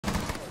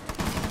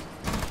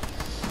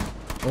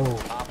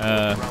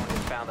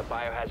Found the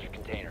biohazard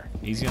container.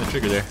 Easy on the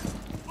trigger there.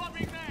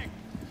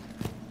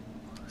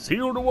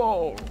 Seal the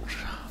walls.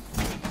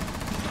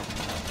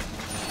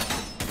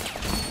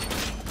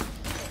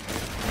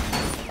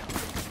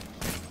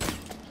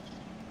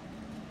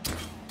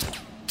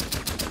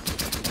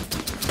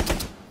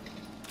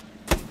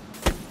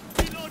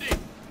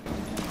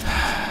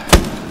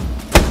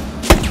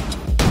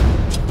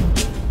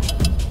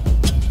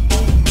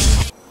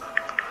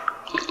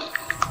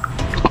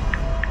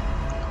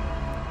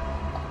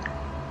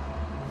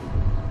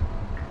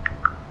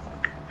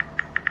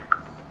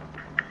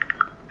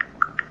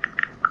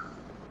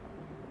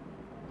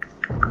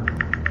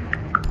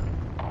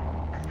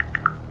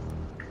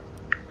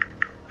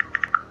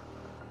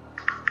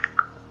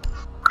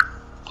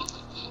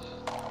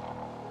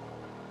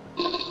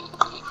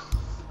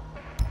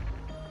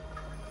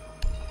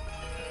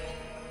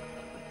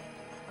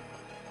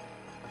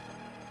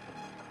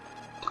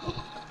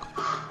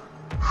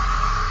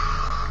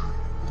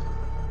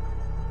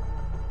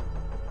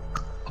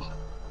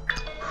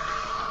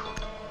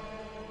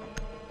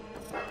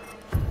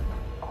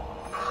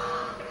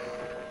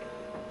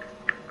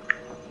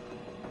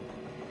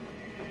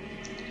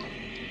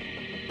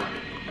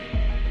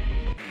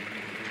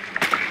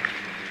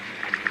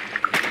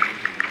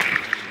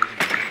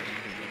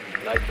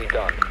 Nicely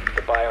done.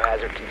 The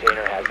biohazard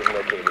container has been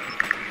located.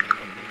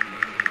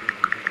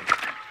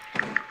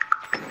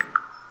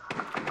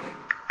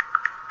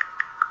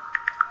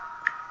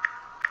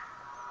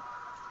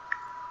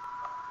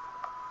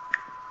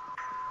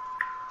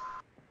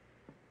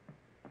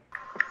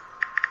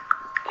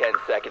 Ten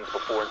seconds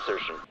before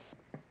insertion.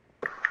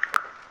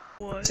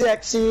 What?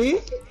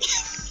 Sexy.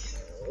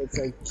 It's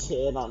a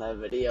kid on a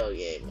video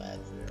game, man.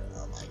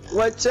 Oh my god.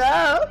 What's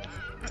up?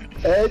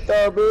 Hey,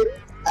 Toby.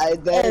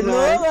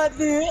 Hello,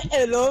 buddy.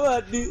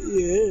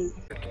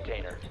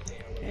 Container.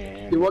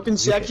 You're looking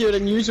sexier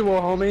than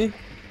usual, homie.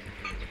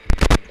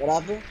 What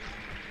happened?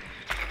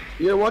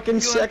 You're looking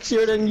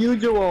sexier than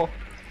usual.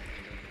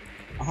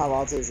 I have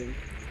autism.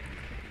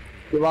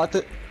 You want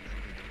it?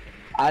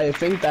 I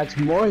think that's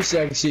more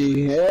sexy.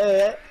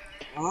 Yeah.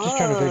 Just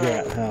trying to figure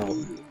out how.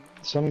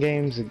 Some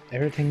games,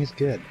 everything is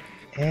good.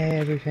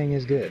 Everything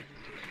is good.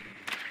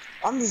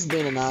 I'm just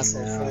being an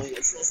asshole. No.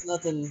 It's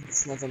nothing.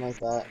 It's nothing like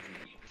that.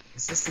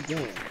 It's just a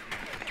game.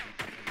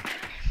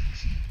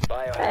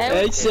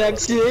 Hey,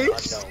 sexy. You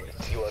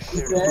are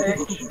clear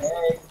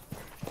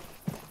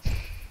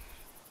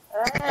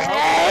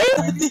Hey.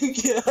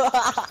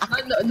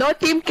 No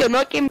team kill,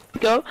 no team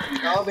kill.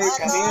 No, babe,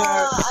 come here.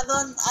 I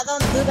don't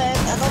do that.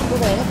 I don't do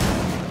that.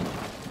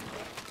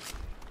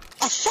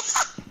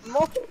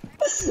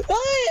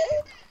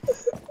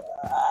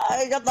 I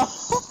got the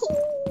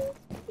hole.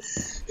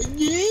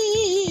 Yeah.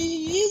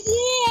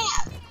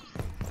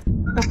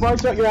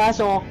 Fart out your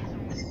asshole.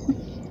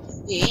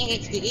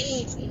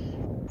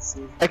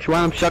 Next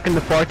one, I'm sucking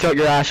the farts out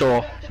your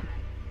asshole.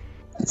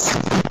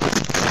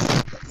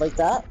 Like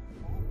that?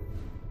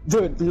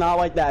 Dude, not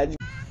like that.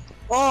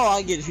 Oh,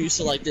 I get used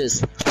to like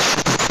this.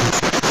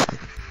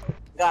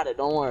 Got it,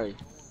 don't worry.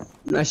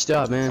 Nice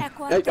job, man.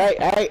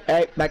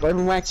 Hey, back away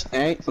from wax.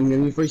 Hey, I'm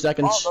giving you 3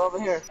 seconds. Oh, they're over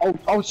here.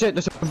 Oh shit,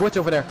 there's a blitz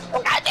over there.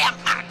 Oh, goddamn!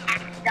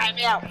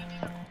 Goddamn!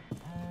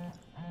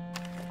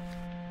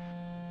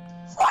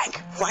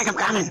 Flank, I'm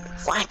coming!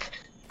 Flank!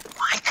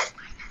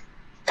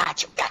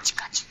 Got you.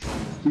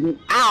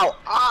 Ow!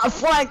 Ah,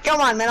 Flank,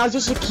 come on, man, I was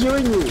just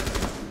securing you.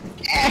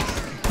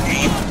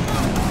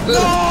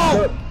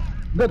 No!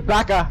 Good,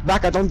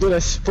 Backa, don't do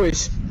this,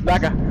 please.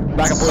 Backa,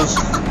 please.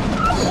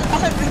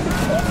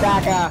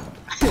 Backa.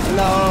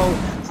 No,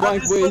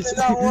 Flank, please.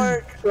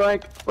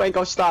 Flank,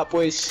 I'll stop,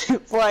 please.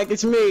 Flank,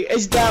 it's me.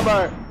 It's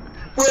Deborah.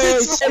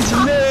 Please, it's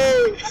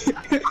me.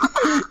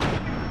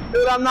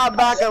 Dude, I'm not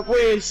Backa,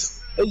 please.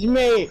 It's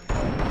me.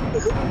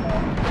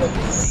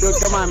 Dude,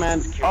 come on,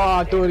 man.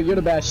 Oh, dude, you're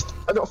the best.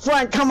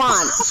 Frank, come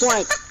on.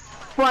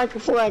 Frank,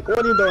 what are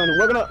you doing?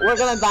 We're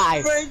gonna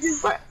die.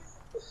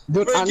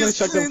 Dude, I'm gonna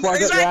check the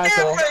plug at your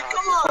asshole.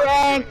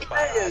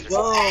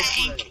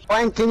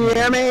 Frank, can you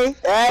hear me?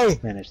 Hey.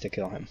 Managed to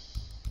kill him.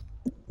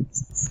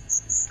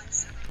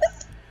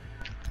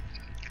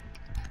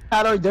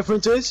 Had our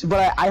differences,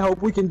 but I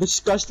hope we can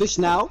discuss this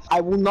now.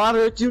 I will not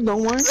hurt you,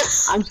 don't worry.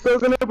 I'm still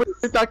gonna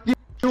protect you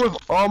with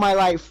all my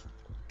life.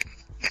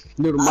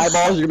 Dude, my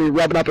balls are gonna be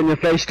rubbing up in your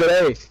face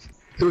today.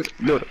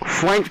 Dude,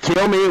 Frank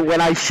killed me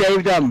when I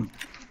saved him.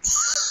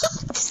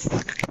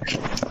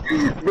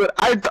 But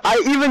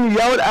I even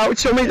yelled out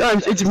so many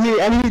times, it's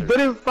me, and he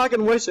didn't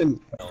fucking listen.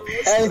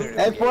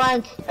 Hey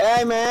Frank,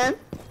 hey man,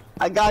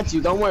 I got you,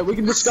 don't worry, we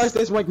can discuss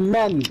this like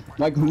men. You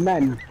like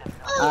pizza?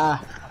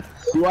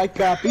 You like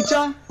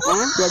pizza?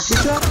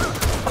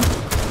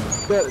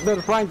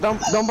 Dude, Frank, don't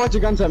put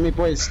your guns at me,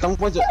 please. Don't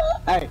put your.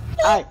 Hey,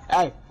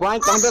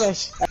 Frank, don't do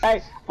this.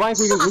 Hey, Frank,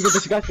 we can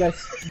discuss this.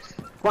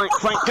 Frank,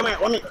 come here.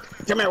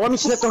 Let me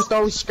sniff those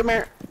toes. Come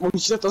here. Let me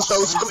sniff those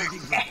toes. Come here.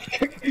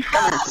 Come here.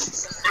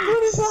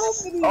 What is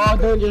happening? Oh,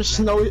 dude,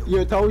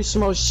 your toes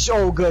smell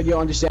so good. You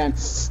understand?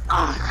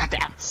 Ah,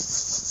 goddamn.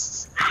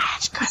 Ah,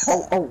 it's good.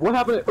 Oh, what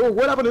happened? Oh,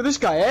 what happened to this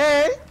guy?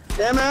 Hey,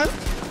 yeah, man.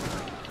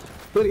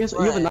 Wait, you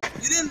have a knife.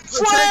 You didn't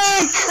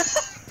Frank!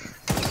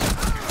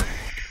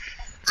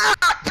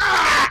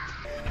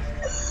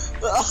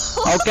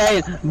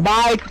 Okay,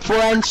 bye,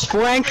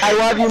 Frank, I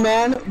love you,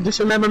 man. Just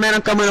remember, man,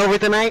 I'm coming over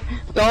tonight.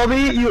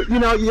 Toby, you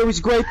know, it was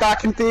great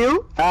talking to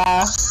you.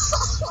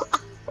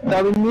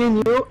 Toby, me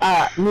and you,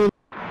 me and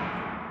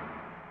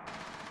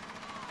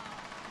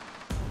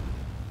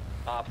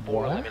Op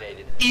 4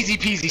 eliminated. Easy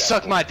peasy,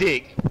 suck my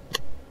dick.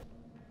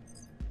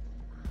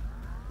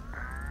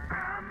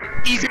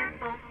 Easy.